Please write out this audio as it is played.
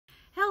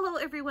Hello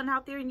everyone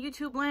out there in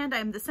YouTube land.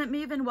 I'm the Scent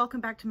Maven.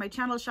 Welcome back to my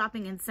channel,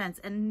 Shopping in Scents.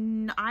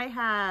 And I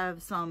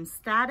have some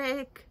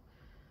static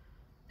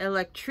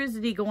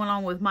electricity going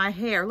on with my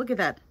hair. Look at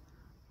that.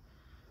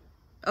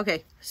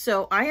 Okay,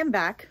 so I am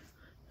back.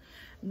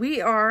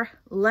 We are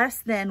less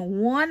than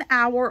 1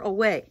 hour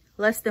away.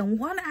 Less than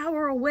 1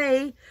 hour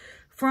away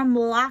from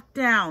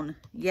lockdown.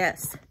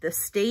 Yes, the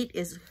state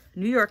is,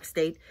 New York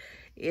State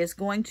is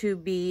going to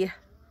be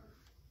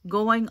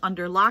going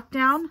under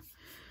lockdown.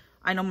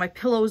 I know my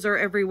pillows are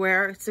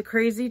everywhere. It's a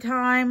crazy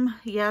time.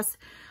 Yes.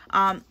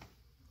 Okay,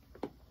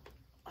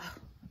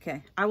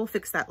 I will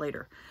fix that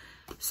later.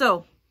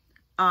 So,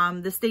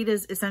 the state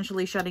is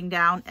essentially shutting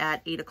down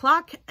at 8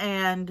 o'clock,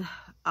 and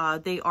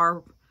they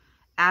are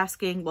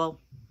asking,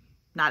 well,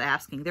 not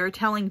asking, they're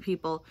telling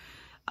people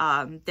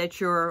that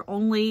you're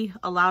only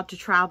allowed to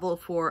travel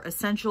for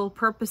essential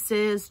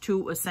purposes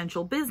to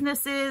essential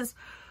businesses,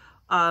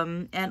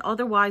 and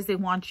otherwise they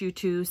want you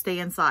to stay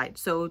inside.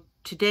 So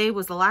today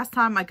was the last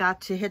time I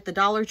got to hit the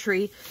Dollar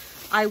Tree.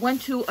 I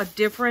went to a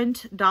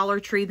different Dollar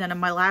Tree than in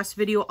my last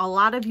video. A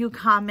lot of you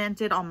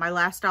commented on my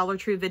last Dollar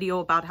Tree video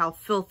about how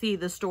filthy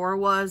the store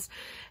was,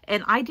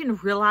 and I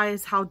didn't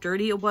realize how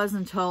dirty it was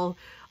until,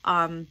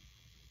 oh,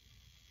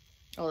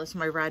 that's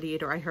my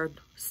radiator. I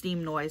heard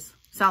steam noise.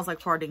 Sounds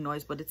like farting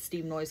noise, but it's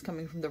steam noise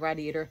coming from the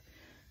radiator.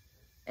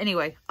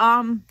 Anyway,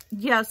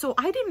 yeah, so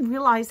I didn't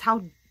realize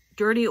how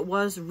dirty it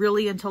was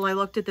really until I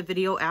looked at the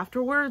video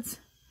afterwards.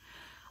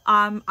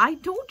 I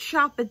don't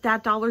shop at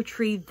that Dollar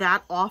Tree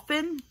that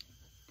often,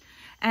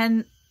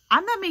 and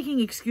I'm not making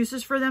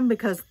excuses for them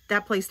because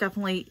that place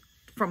definitely,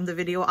 from the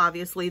video,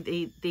 obviously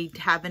they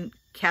haven't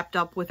kept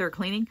up with their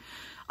cleaning.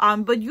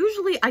 But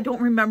usually I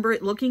don't remember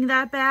it looking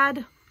that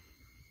bad.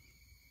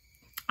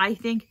 I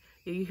think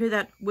you hear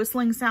that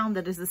whistling sound,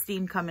 that is the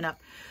steam coming up.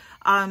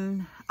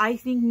 I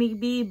think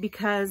maybe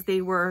because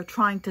they were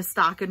trying to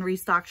stock and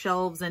restock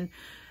shelves, and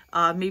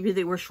maybe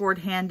they were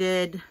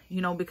shorthanded,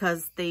 you know,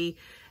 because they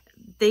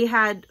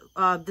had,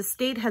 the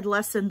state had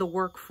lessened the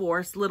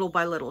workforce little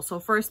by little. So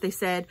first they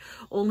said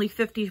only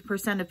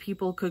 50% of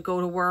people could go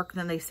to work.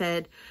 Then they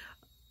said,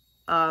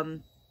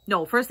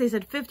 no, first they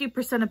said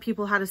 50% of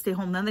people had to stay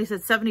home. Then they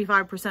said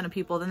 75% of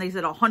people. Then they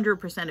said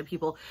 100% of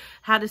people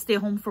had to stay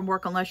home from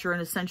work unless you're an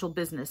essential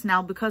business.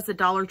 Now, because the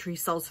Dollar Tree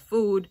sells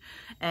food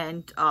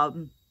and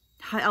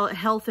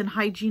health and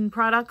hygiene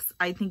products,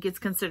 I think it's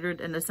considered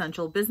an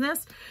essential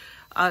business.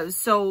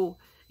 So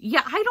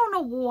yeah, I don't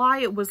know why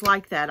it was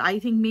like that. I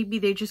think maybe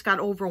they just got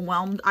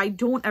overwhelmed. I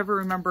don't ever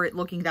remember it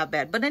looking that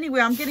bad. But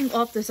anyway, I'm getting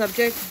off the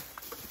subject.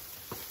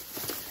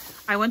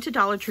 I went to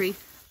Dollar Tree,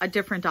 a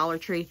different Dollar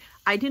Tree.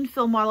 I didn't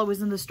film while I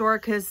was in the store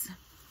because,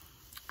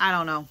 I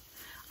don't know.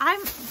 I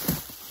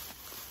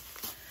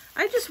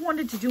just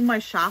wanted to do my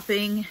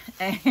shopping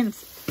and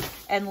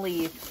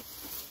leave.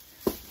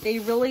 They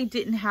really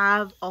didn't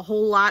have a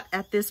whole lot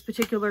at this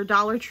particular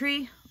Dollar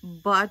Tree,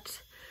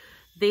 but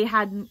they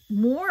had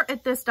more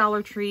at this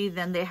Dollar Tree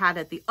than they had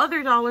at the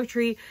other Dollar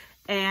Tree,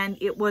 and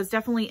it was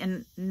definitely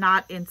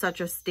not in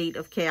such a state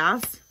of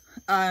chaos.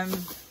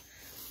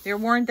 There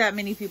weren't that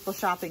many people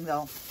shopping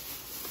though.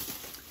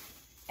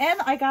 And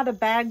I got a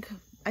bag,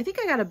 I think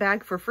I got a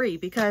bag for free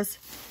because,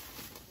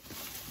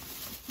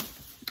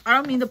 I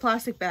don't mean the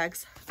plastic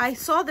bags. I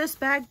saw this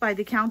bag by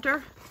the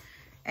counter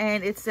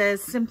and it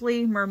says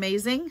Simply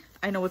Mermazing.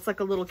 I know it's like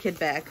a little kid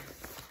bag.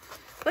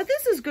 But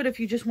this is good if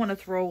you just want to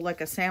throw like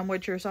a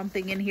sandwich or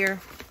something in here.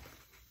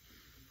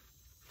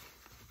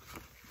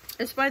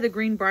 It's by the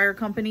Greenbrier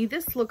Company.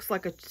 This looks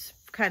like a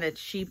kind of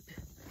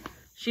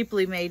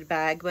cheaply made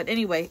bag. But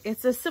anyway,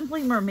 it's a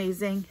Simply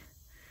Mermazing.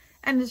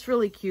 And it's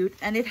really cute.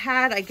 And it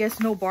had, I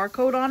guess, no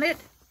barcode on it.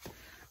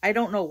 I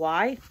don't know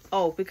why.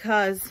 Oh,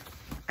 because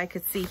I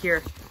could see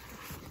here.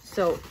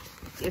 So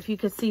if you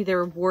could see,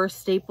 there were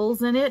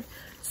staples in it.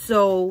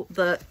 So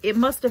it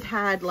must have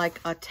had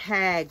like a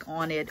tag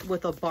on it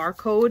with a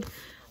barcode,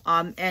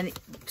 and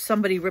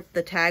somebody ripped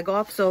the tag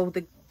off. So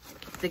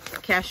the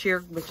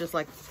cashier was just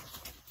like,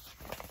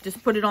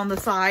 just put it on the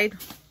side.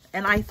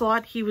 And I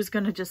thought he was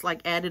going to just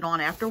like add it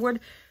on afterward.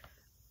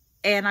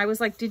 And I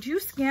was like, did you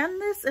scan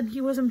this? And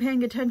he wasn't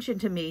paying attention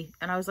to me.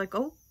 And I was like,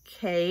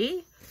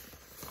 okay.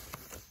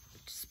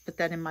 Just put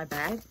that in my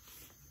bag,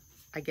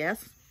 I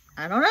guess.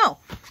 I don't know.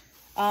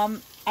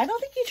 I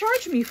don't think he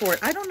charged me for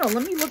it. I don't know.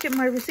 Let me look at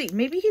my receipt.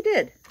 Maybe he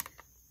did.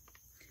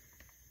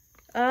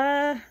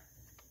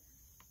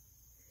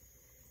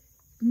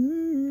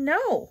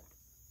 No.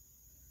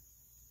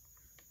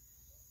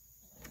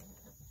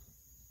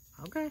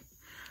 Okay.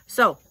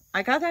 So,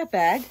 I got that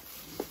bag.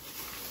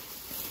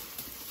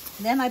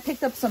 Then I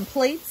picked up some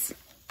plates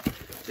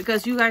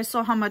because you guys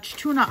saw how much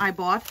tuna I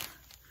bought.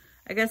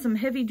 I got some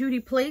heavy duty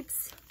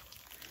plates.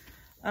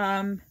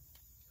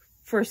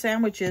 For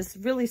sandwiches.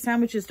 Really,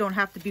 sandwiches don't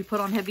have to be put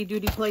on heavy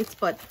duty plates,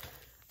 but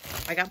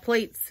I got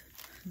plates.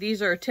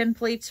 These are 10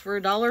 plates for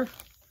 $1.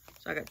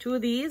 So I got 2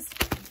 of these.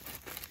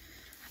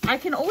 I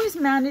can always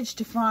manage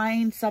to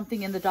find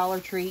something in the Dollar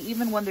Tree,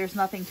 even when there's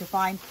nothing to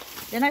find.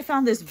 Then I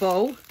found this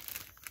bow.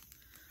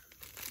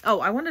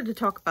 Oh, I wanted to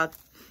talk about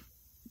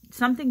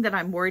something that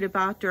I'm worried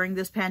about during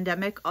this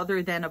pandemic,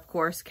 other than, of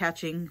course,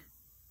 catching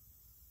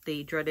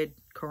the dreaded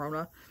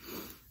corona.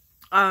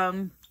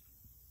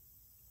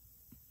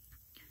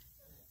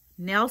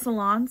 Nail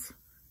salons,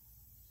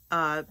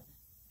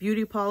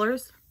 beauty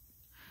parlors,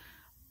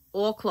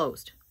 all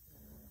closed.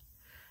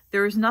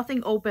 There is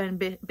nothing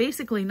open,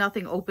 basically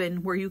nothing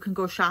open where you can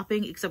go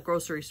shopping except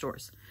grocery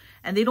stores.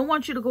 And they don't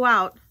want you to go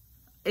out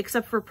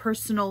except for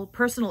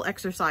personal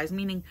exercise,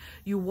 meaning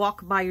you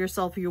walk by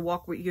yourself, or you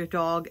walk with your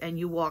dog, and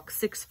you walk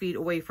 6 feet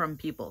away from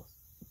people,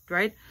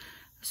 right?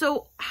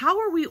 So how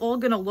are we all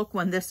going to look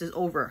when this is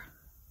over?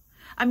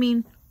 I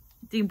mean,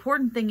 the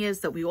important thing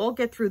is that we all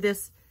get through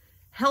this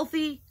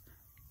healthy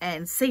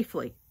and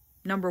safely,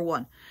 number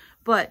one.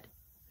 But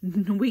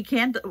we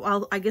can't,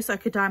 well, I guess I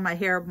could dye my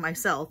hair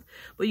myself,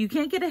 but you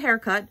can't get a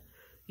haircut,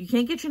 you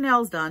can't get your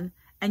nails done,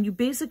 and you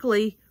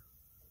basically,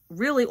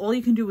 really, all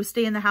you can do is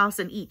stay in the house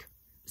and eat.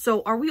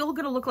 So are we all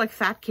going to look like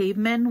fat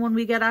cavemen when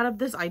we get out of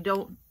this? I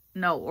don't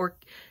know. Or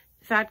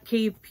fat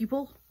cave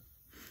people?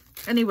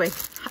 Anyway,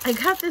 I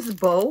got this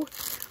bow.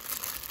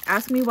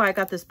 Ask me why I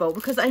got this bow.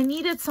 Because I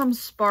needed some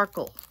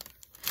sparkle.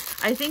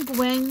 I think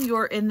when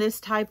you're in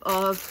this type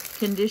of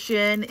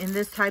condition, in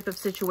this type of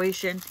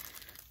situation,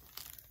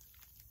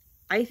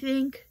 I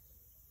think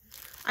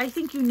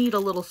you need a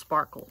little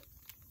sparkle.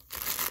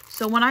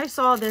 So when I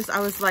saw this, I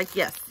was like,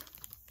 yes,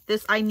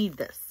 I need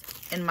this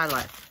in my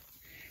life.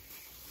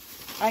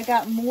 I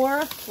got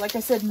more, like I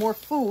said, more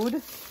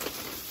food.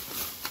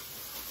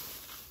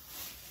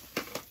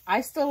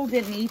 I still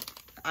didn't eat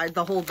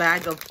the whole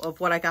bag of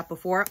what I got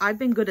before. I've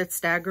been good at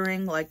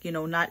staggering, like, you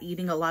know, not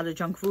eating a lot of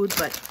junk food,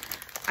 but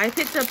I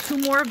picked up 2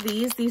 more of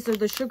these. These are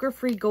the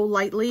sugar-free Go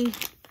Lightly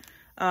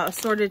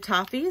assorted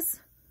toffees.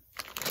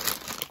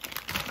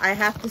 I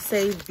have to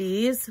say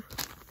these,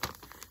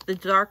 the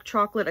dark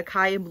chocolate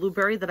acai and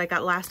blueberry that I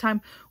got last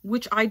time,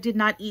 which I did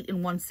not eat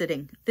in one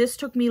sitting. This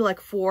took me like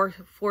four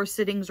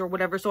sittings or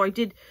whatever. So I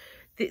did,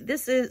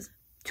 this is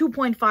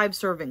 2.5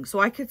 servings. So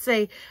I could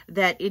say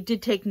that it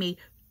did take me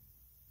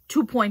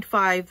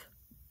 2.5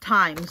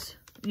 times,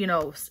 you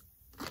know,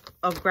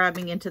 of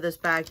grabbing into this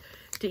bag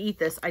to eat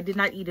this. I did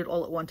not eat it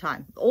all at one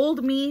time.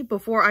 Old me,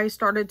 before I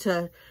started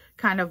to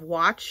kind of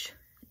watch,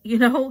 you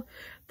know,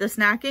 the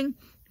snacking,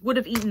 would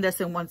have eaten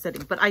this in one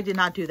sitting, but I did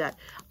not do that.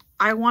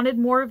 I wanted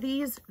more of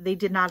these. They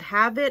did not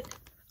have it.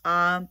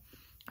 I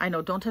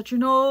know, don't touch your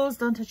nose,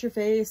 don't touch your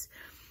face.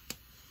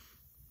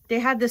 They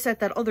had this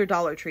at that other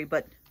Dollar Tree,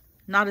 but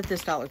not at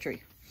this Dollar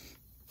Tree.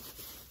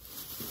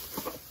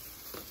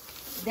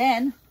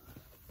 Then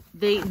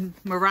they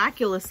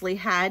miraculously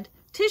had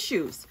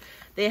tissues.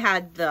 They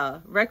had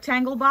the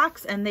rectangle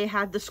box and they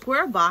had the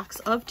square box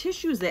of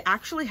tissues. They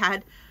actually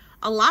had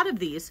a lot of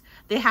these.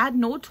 They had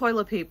no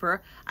toilet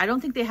paper. I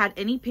don't think they had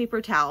any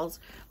paper towels,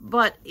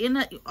 but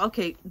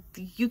okay,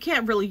 you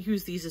can't really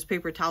use these as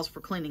paper towels for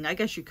cleaning. I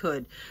guess you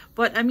could,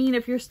 but I mean,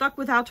 if you're stuck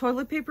without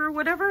toilet paper or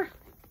whatever,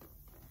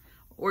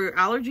 or your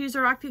allergies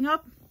are acting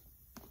up,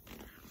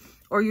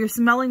 or you're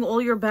smelling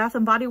all your Bath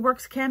and Body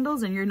Works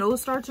candles and your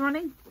nose starts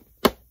running,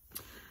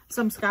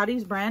 some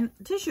Scotties brand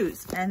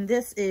tissues. And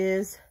this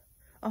is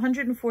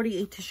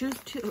 148 tissues,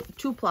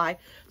 two ply.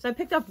 So I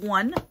picked up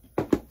one.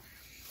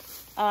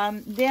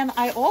 Then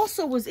I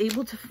also was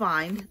able to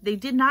find, they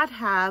did not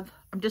have,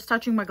 I'm just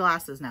touching my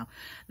glasses now.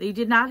 They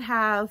did not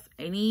have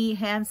any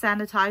hand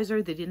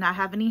sanitizer. They did not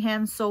have any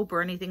hand soap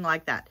or anything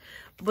like that.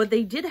 But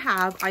they did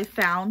have, I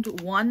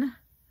found one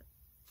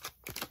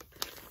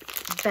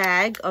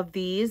bag of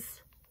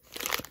these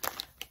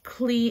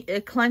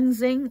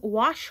cleansing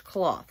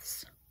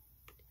washcloths.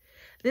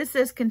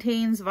 This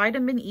contains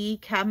vitamin E,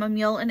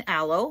 chamomile, and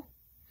aloe.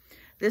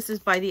 This is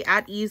by the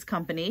At Ease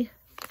company.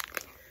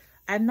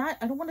 I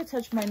don't want to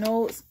touch my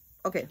nose.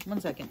 Okay,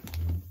 1 second.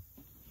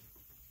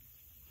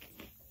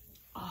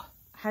 Oh,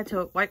 I had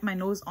to wipe my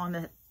nose on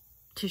the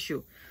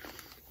tissue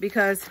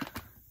because,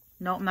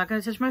 no, I'm not going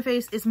to touch my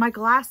face. It's my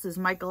glasses.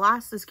 My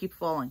glasses keep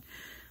falling.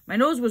 My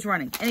nose was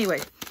running.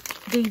 Anyway,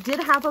 they did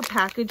have a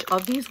package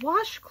of these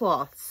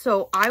washcloths.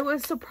 So I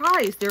was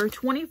surprised. There are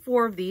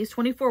 24 of these,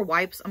 24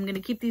 wipes. I'm going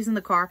to keep these in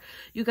the car.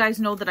 You guys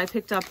know that I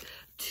picked up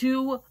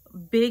 2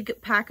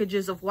 big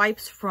packages of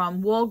wipes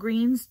from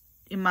Walgreens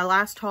in my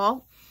last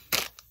haul,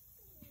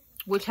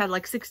 which had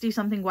like 60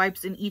 something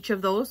wipes in each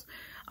of those.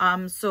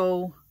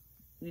 So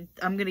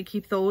I'm going to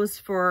keep those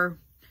for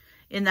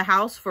in the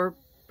house for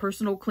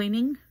personal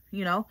cleaning,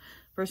 you know,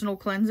 personal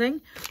cleansing.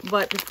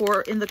 But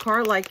for in the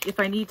car, like if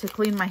I need to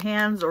clean my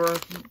hands or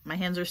my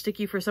hands are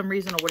sticky for some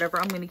reason or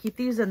whatever, I'm going to keep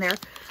these in there.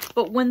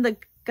 But when the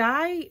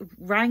guy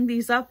rang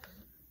these up,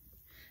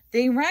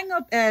 they rang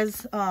up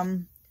as,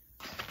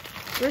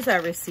 where's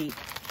that receipt?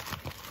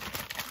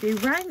 They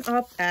rang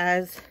up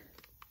as,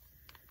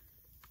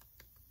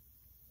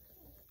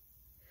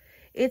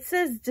 it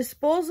says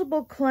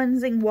disposable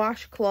cleansing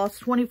washcloths,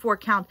 24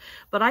 count,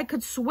 but I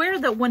could swear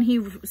that when he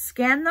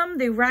scanned them,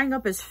 they rang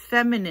up as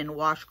feminine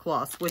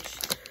washcloths, which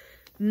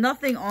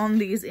nothing on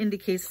these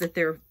indicates that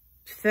they're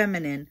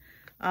feminine.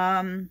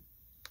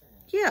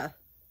 Yeah.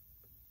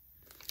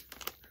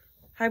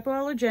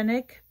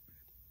 Hypoallergenic,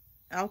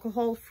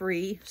 alcohol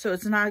free, so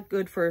it's not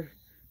good for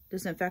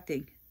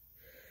disinfecting.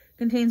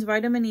 Contains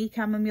vitamin E,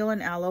 chamomile,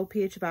 and aloe,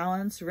 pH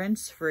balance,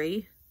 rinse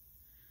free,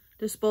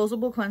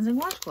 disposable cleansing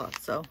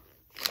washcloth. So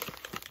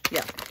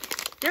yeah,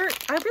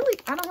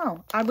 I don't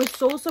know. I was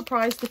so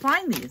surprised to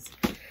find these.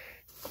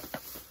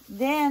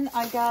 Then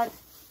I got,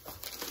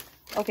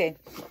 okay,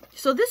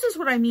 so this is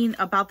what I mean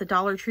about the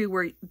Dollar Tree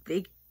where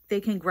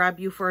they can grab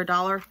you for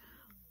 $1.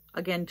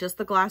 Again, just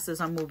the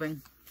glasses I'm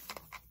moving.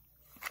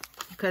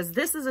 Because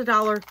this is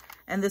 $1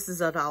 and this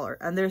is $1.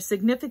 And there's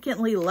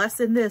significantly less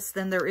in this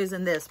than there is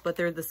in this, but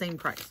they're the same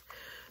price.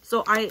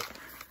 So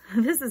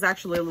this is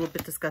actually a little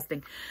bit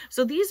disgusting.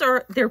 So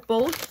they're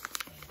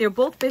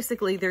both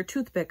basically, they're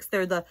toothpicks.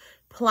 They're the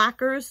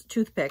Plackers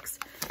toothpicks.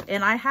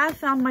 And I have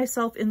found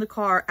myself in the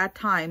car at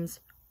times,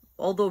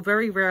 although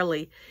very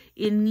rarely,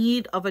 in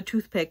need of a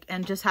toothpick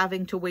and just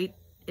having to wait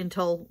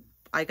until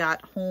I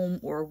got home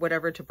or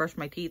whatever to brush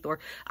my teeth. Or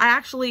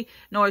I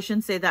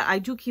shouldn't say that. I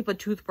do keep a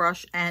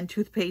toothbrush and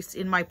toothpaste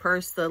in my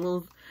purse, the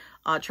little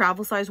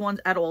travel size ones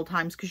at all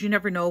times, because you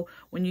never know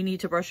when you need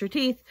to brush your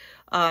teeth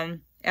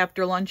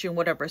after lunch and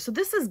whatever. So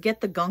this is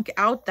Get the Gunk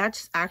Out.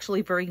 That's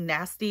actually very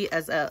nasty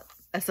as a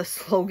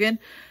slogan.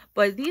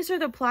 But these are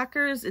the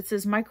Plackers. It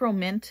says Micro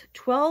Mint,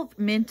 12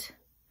 mint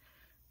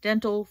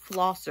dental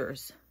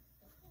flossers.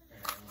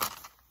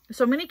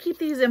 So I'm going to keep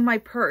these in my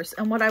purse.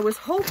 And what I was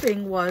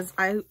hoping was,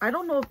 I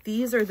don't know if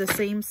these are the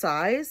same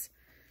size.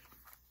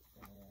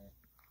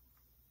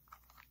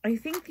 I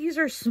think these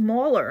are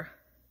smaller.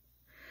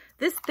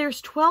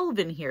 There's 12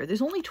 in here.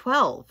 There's only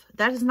 12.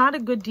 That is not a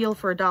good deal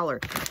for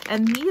 $1.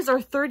 And these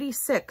are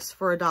 36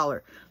 for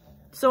 $1.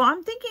 So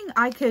I'm thinking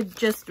I could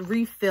just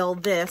refill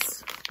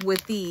this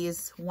with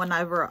these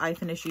whenever I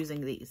finish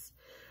using these.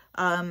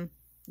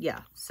 Yeah,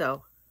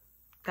 so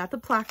got the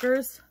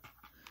Plackers.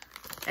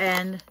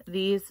 And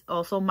these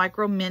also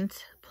Micro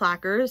Mint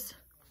Plackers.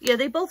 Yeah,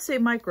 they both say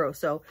micro,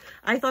 so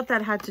I thought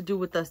that had to do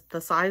with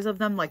the size of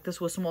them. Like this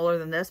was smaller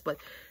than this, but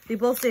they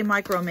both say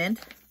Micro Mint.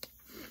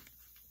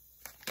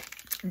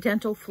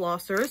 Dental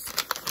flossers.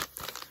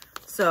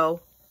 So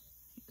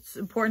it's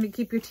important to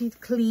keep your teeth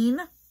clean.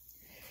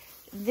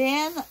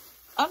 Then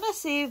I'm going to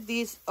save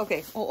these.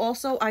 Okay, well,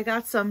 also I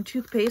got some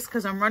toothpaste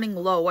because I'm running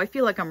low. I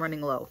feel like I'm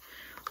running low.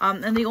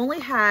 And they only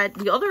had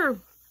the other...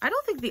 I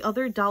don't think the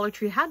other Dollar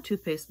Tree had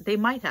toothpaste. They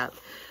might have.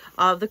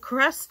 The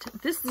Crest,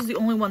 this is the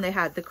only one they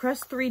had. The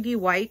Crest 3D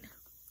White.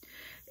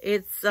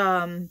 It's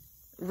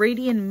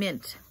Radiant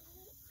Mint.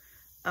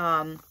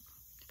 I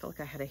felt like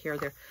I had a hair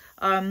there.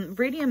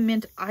 Radiant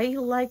Mint, I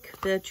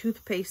like the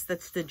toothpaste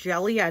that's the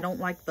jelly. I don't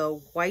like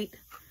the white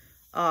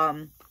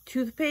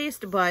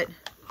toothpaste, but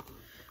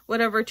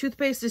whatever.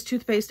 Toothpaste is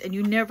toothpaste, and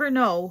you never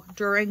know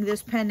during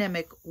this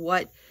pandemic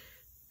what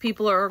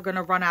people are going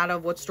to run out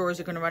of, what stores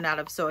are going to run out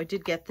of. So I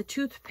did get the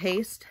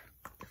toothpaste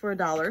for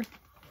 $1.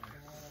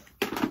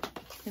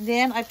 And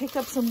then I picked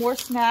up some more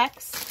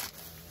snacks.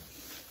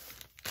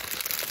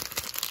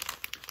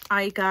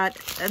 I got,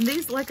 and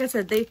these, like I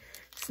said,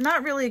 it's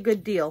not really a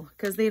good deal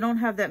because they don't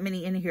have that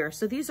many in here.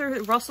 So these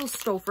are Russell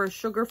Stover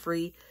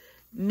sugar-free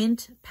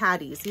mint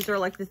patties. These are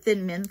like the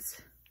thin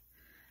mints.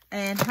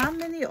 And how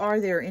many are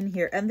there in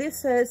here? And this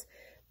says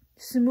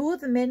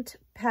smooth mint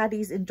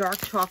patties in dark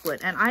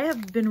chocolate. And I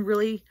have been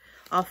really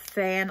a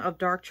fan of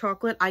dark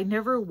chocolate. I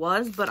never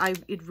was, but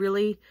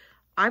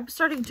I'm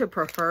starting to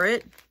prefer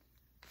it.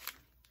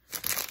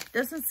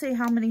 Doesn't say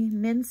how many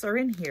mints are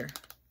in here.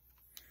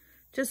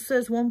 Just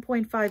says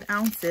 1.5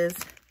 ounces.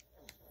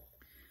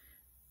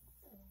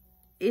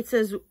 It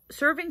says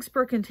servings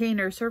per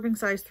container, serving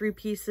size 3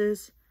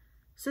 pieces.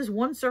 It says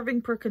 1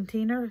 serving per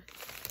container,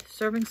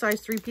 serving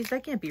size 3 pieces.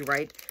 That can't be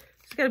right.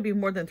 There's got to be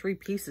more than 3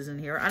 pieces in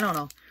here. I don't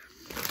know.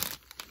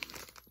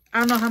 I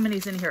don't know how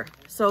many's in here.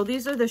 So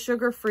these are the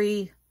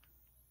sugar-free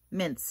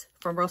mints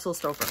from Russell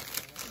Stover.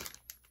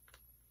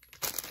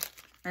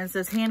 And it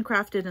says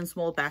handcrafted in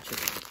small batches.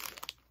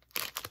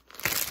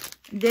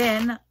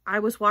 Then I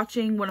was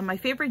watching one of my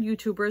favorite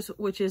YouTubers,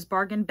 which is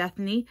Bargain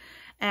Bethany.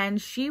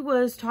 And she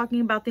was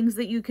talking about things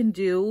that you can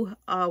do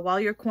while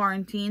you're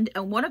quarantined.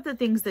 And one of the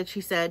things that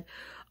she said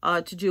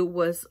to do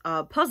was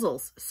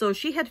puzzles. So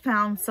she had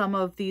found some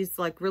of these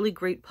like really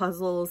great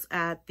puzzles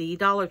at the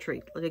Dollar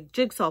Tree, like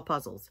jigsaw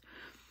puzzles.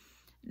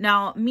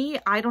 Now, me,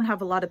 I don't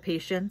have a lot of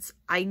patience.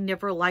 I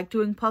never like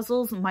doing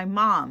puzzles. My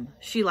mom,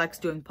 she likes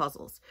doing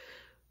puzzles.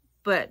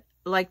 But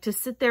like to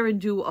sit there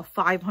and do a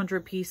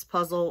 500-piece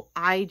puzzle,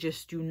 I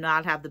just do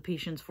not have the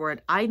patience for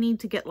it. I need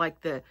to get like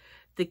the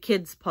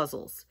kids'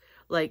 puzzles.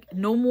 Like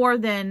no more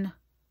than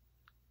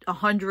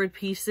 100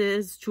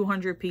 pieces,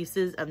 200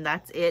 pieces, and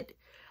that's it.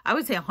 I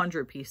would say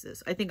 100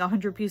 pieces. I think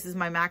 100 pieces is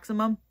my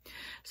maximum.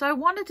 So I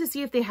wanted to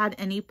see if they had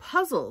any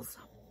puzzles.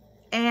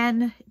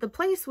 And the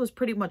place was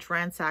pretty much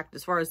ransacked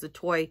as far as the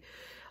toy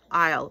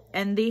aisle.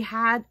 And they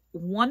had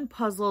one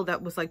puzzle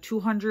that was like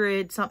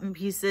 200 something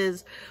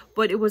pieces,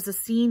 but it was a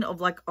scene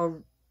of like a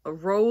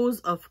rows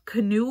of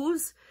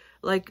canoes,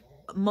 like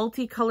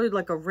multicolored,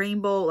 like a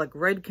rainbow, like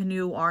red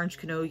canoe, orange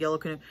canoe, yellow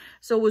canoe.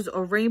 So it was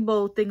a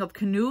rainbow thing of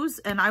canoes.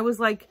 And I was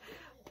like,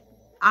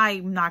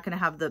 I'm not going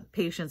to have the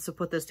patience to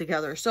put this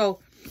together. So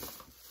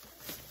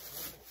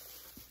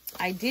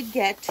I did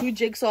get 2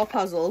 jigsaw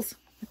puzzles.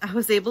 I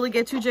was able to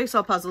get 2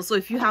 jigsaw puzzles. So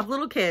if you have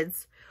little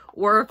kids,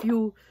 or if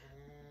you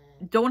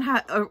don't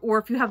have, or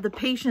if you have the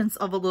patience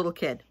of a little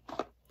kid,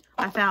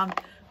 I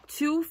found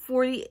 2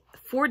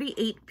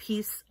 48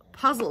 piece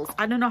puzzles.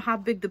 I don't know how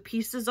big the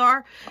pieces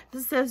are.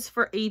 This says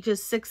for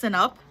ages 6 and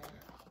up,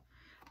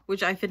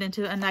 which I fit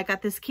into. And I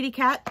got this kitty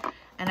cat,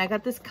 and I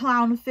got this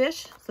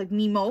clownfish. It's like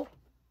Nemo.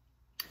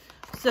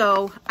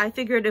 So I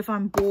figured if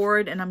I'm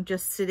bored and I'm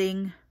just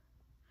sitting,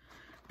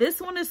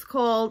 this one is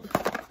called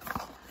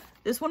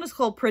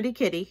Pretty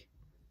Kitty,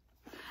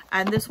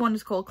 and this one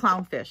is called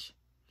Clownfish.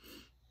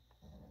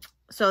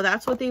 So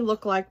that's what they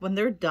look like when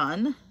they're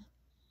done.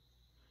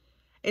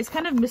 It's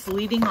kind of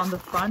misleading on the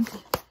front.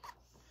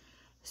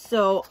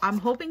 So I'm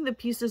hoping the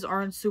pieces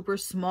aren't super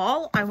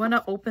small. I want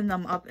to open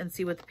them up and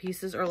see what the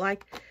pieces are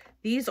like.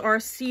 These are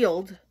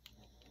sealed.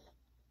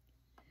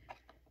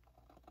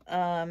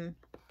 I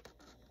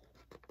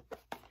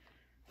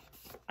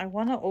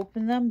want to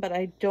open them, but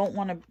I don't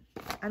want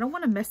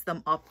to mess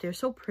them up. They're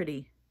so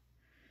pretty.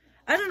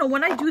 I don't know.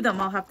 When I do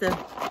them, I'll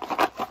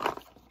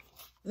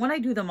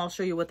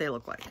show you what they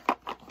look like.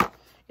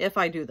 If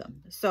I do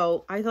them.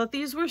 So I thought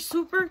these were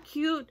super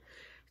cute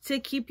to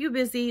keep you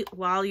busy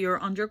while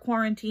you're under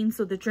quarantine,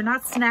 so that you're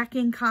not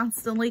snacking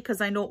constantly.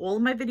 Because I know all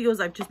of my videos,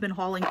 I've just been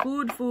hauling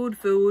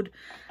food,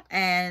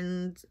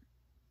 and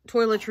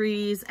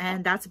toiletries,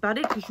 and that's about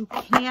it, because you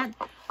can't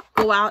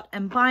go out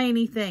and buy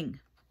anything.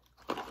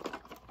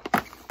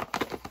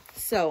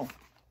 So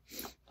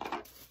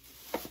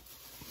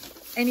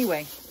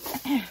anyway,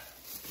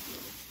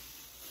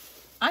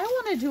 I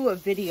want to do a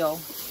video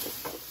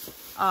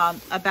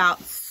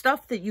about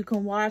stuff that you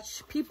can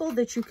watch, people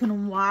that you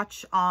can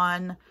watch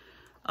on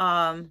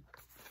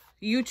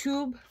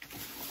YouTube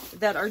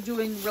that are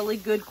doing really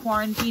good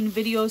quarantine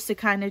videos to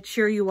kind of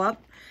cheer you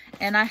up.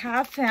 And I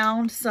have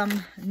found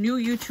some new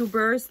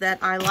YouTubers that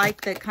I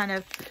like that kind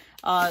of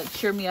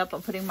cheer me up.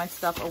 I'm putting my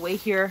stuff away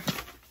here.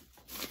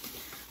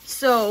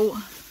 So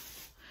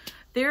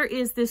there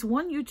is this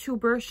one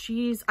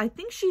YouTuber. I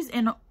think she's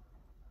in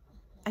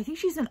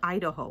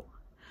Idaho.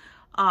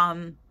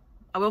 I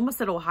almost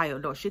said Ohio.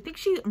 No,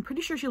 I'm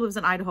pretty sure she lives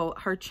in Idaho.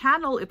 Her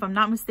channel, if I'm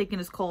not mistaken,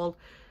 is called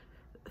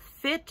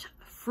Fit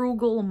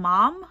Frugal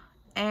Mom.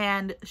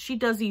 And she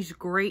does these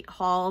great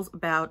hauls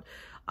about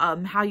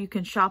how you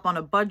can shop on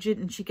a budget.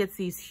 And she gets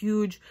these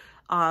huge,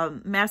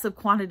 massive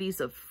quantities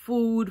of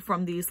food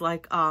from these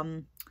like,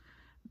 I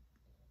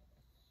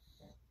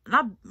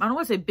don't want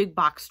to say big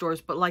box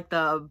stores, but like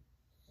the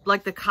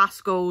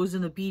Costco's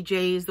and the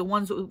BJ's, the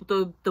ones,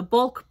 the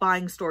bulk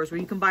buying stores where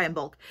you can buy in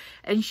bulk.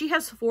 And she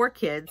has 4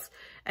 kids,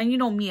 and you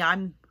know me,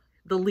 I'm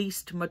the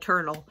least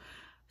maternal.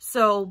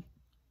 So,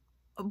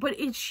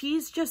 but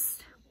she's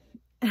just,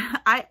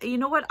 you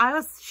know what?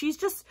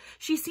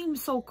 she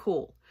seems so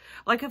cool.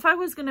 Like if I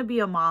was going to be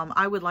a mom,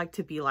 I would like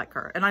to be like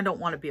her, and I don't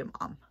want to be a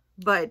mom.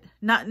 But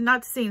not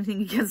to say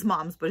anything against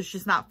moms, but it's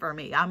just not for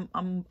me.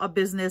 I'm a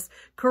business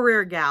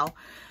career gal.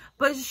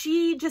 But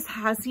she just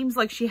seems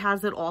like she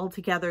has it all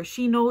together.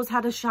 She knows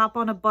how to shop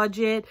on a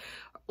budget.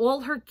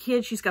 All her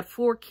kids, she's got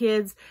 4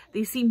 kids.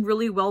 They seem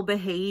really well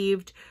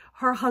behaved.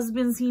 Her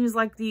husband seems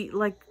like I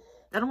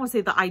don't want to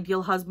say the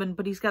ideal husband,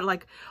 but he's got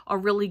like a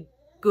really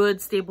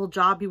good, stable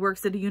job. He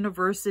works at a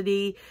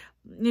university.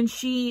 And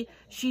she's,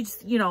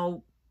 you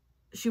know,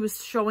 she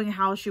was showing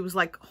how she was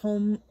like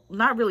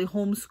not really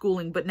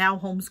homeschooling, but now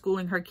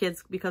homeschooling her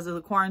kids because of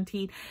the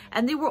quarantine.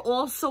 And they were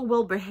all so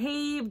well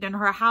behaved, and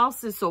her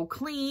house is so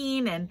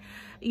clean, and,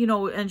 you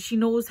know, and she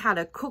knows how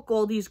to cook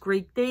all these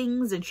great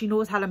things, and she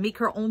knows how to make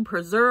her own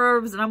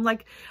preserves. And I'm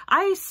like,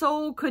 I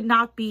so could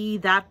not be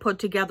that put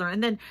together.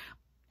 And then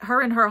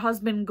her and her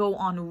husband go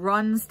on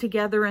runs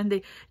together,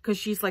 and because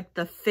she's like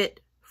the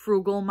fit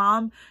frugal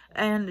mom,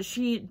 and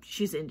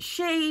she's in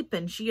shape,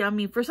 and I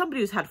mean, for somebody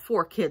who's had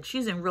 4 kids,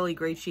 she's in really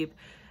great shape.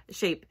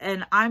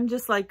 And I'm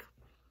just like,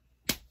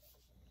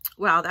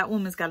 wow, that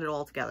woman's got it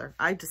all together.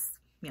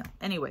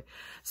 Anyway,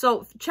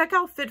 so check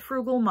out Fit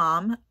Frugal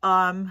Mom.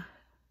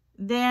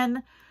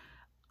 Then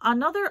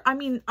another, I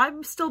mean,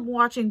 I'm still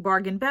watching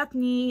Bargain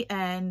Bethany,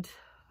 and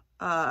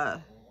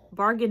and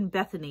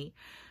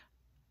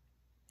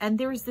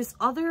there's this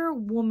other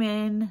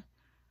woman.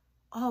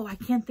 Oh, I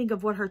can't think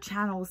of what her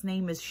channel's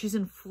name is. She's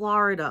in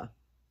Florida.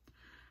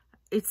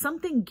 It's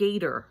something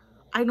Gator.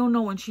 I don't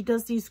know. And she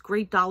does these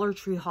great Dollar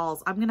Tree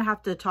hauls. I'm going to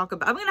have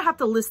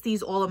to list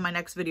these all in my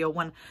next video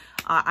when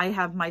I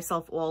have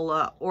myself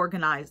all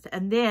organized.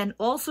 And then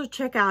also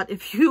check out,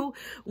 if you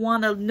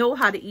want to know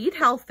how to eat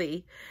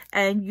healthy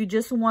and you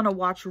just want to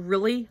watch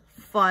really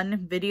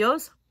fun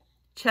videos,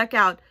 check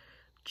out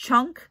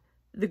Chunk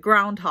the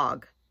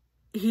Groundhog.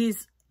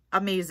 He's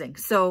amazing.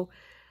 So,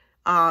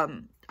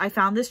 I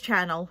found this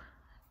channel,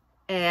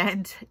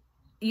 and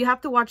you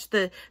have to watch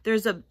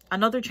there's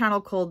another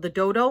channel called The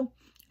Dodo,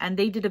 and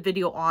they did a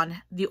video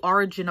on the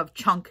origin of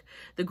Chunk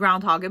the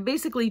groundhog. And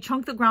basically,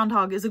 Chunk the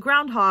groundhog is a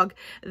groundhog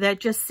that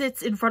just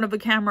sits in front of a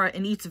camera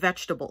and eats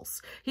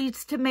vegetables. He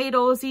eats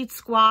tomatoes, he eats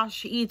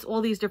squash, he eats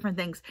all these different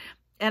things.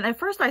 And at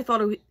first I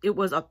thought it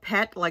was a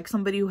pet, like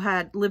somebody who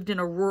had lived in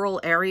a rural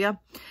area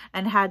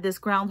and had this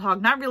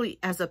groundhog, not really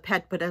as a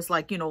pet, but as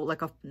like, you know,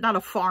 like not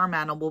a farm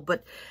animal,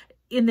 but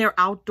in their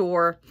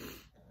outdoor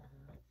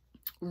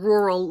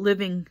rural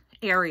living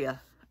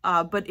area.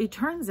 But it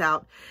turns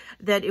out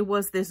that it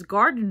was this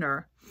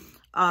gardener,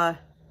 I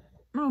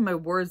don't know, my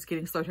words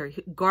getting slurred here,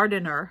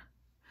 gardener,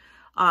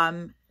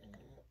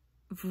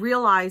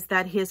 realized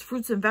that his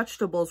fruits and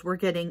vegetables were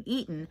getting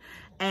eaten.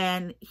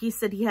 And he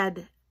said he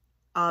had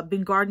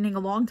been gardening a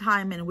long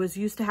time and was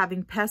used to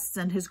having pests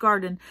in his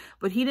garden,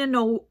 but he didn't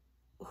know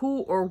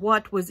who or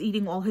what was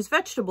eating all his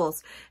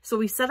vegetables.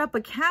 So he set up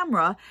a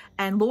camera,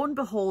 and lo and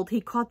behold,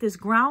 he caught this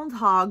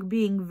groundhog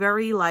being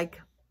very like,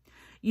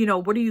 you know,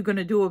 what are you going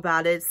to do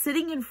about it?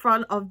 Sitting in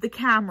front of the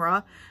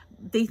camera,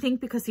 they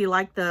think because he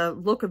liked the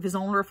look of his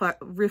own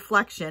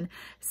reflection,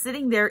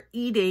 sitting there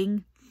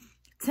eating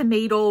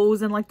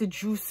tomatoes and like the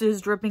juices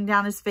dripping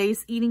down his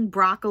face, eating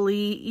broccoli,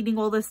 eating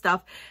all this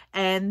stuff.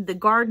 And the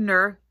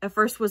gardener at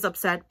first was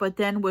upset, but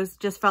then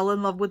just fell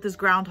in love with this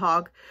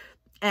groundhog.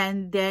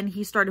 And then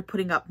he started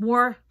putting up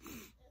more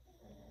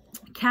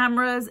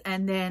cameras,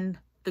 and then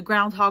the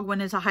groundhog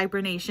went into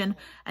hibernation,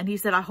 and he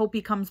said, I hope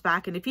he comes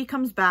back. And if he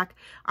comes back,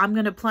 I'm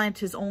going to plant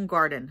his own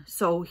garden.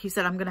 So he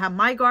said, I'm going to have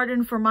my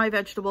garden for my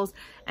vegetables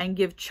and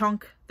give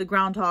Chunk the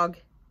groundhog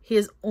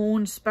his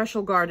own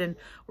special garden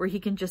where he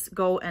can just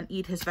go and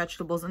eat his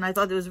vegetables. And I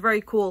thought it was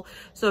very cool.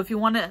 So if you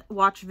want to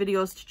watch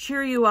videos to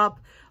cheer you up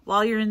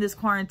while you're in this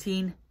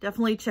quarantine,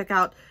 definitely check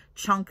out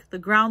Chunk the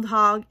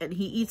groundhog. And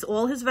he eats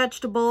all his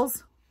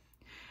vegetables.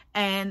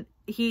 And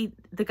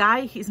the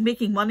guy, he's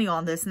making money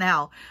on this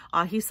now.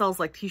 He sells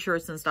like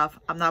t-shirts and stuff.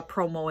 I'm not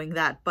promoting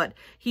that, but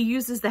he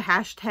uses the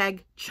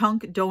hashtag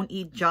Chunk Don't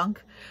Eat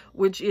Junk,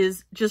 which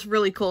is just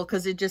really cool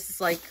because it just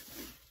like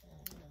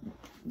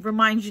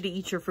reminds you to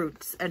eat your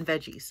fruits and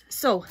veggies.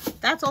 So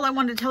that's all I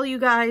wanted to tell you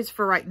guys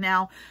for right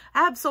now.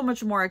 I have so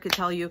much more I could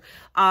tell you.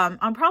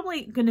 I'm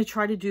probably going to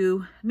try to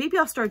do, maybe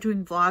I'll start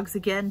doing vlogs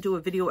again, do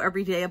a video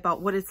every day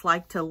about what it's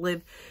like to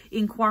live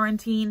in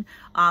quarantine.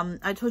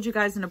 I told you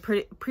guys in a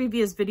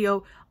previous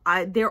video,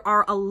 there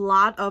are a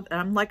lot of,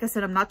 and like I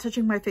said, I'm not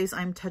touching my face,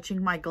 I'm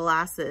touching my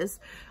glasses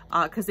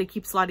because they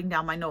keep sliding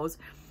down my nose.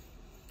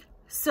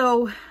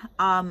 So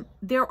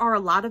there are a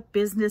lot of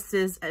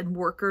businesses and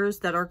workers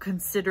that are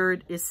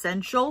considered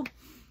essential.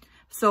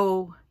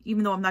 So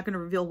even though I'm not going to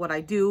reveal what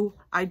I do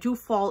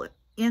fall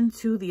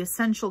into the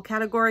essential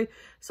category.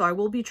 So I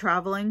will be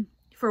traveling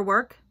for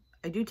work.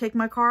 I do take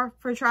my car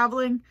for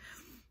traveling.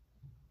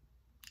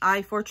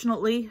 I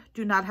fortunately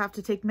do not have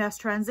to take mass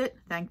transit,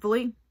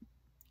 thankfully.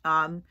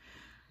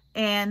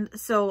 And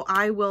so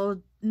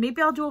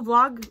maybe I'll do a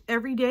vlog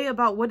every day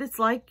about what it's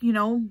like, you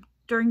know,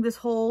 during this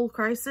whole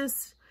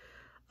crisis.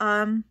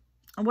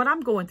 What I'm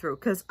going through,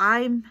 because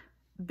I've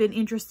been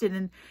interested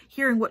in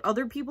hearing what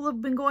other people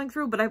have been going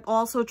through, but I've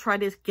also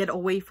tried to get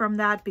away from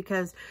that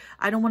because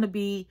I don't want to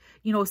be,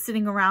 you know,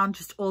 sitting around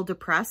just all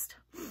depressed.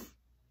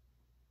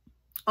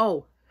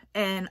 Oh,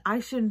 and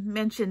I should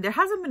mention, there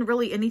hasn't been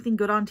really anything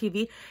good on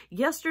TV.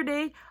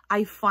 Yesterday,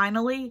 I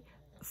finally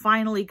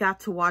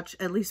got to watch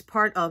at least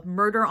part of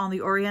Murder on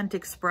the Orient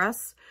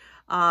Express,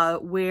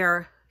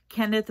 where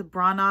Kenneth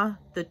Branagh,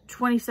 the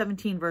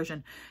 2017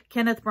 version,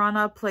 Kenneth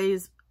Branagh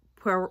plays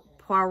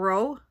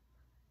Poirot,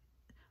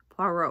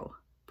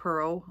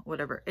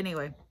 whatever.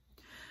 Anyway,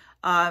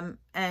 and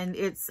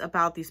it's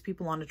about these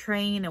people on a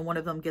train, and one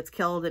of them gets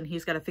killed, and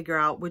he's got to figure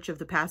out which of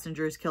the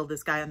passengers killed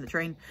this guy on the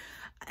train.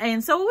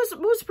 And so it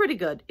was pretty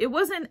good. It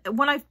wasn't,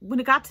 when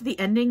it got to the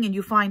ending and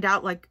you find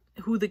out like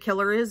who the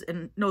killer is,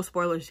 and no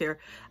spoilers here,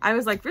 I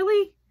was like,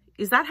 really?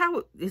 Is that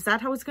how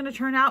it's going to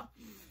turn out?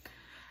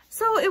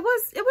 So it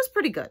was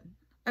pretty good.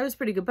 It was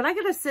pretty good, but I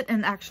gotta sit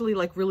and actually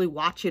like really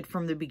watch it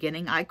from the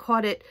beginning. I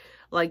caught it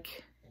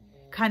like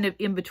kind of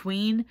in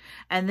between,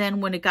 and then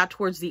when it got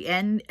towards the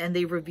end and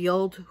they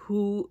revealed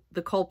who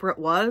the culprit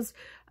was,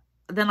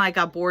 then I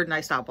got bored and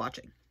I stopped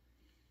watching.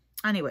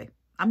 Anyway,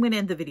 I'm going to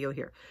end the video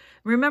here.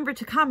 Remember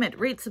to comment,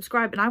 rate,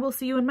 subscribe, and I will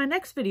see you in my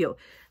next video.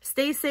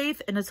 Stay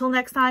safe, and until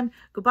next time,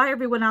 goodbye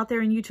everyone out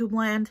there in YouTube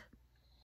land.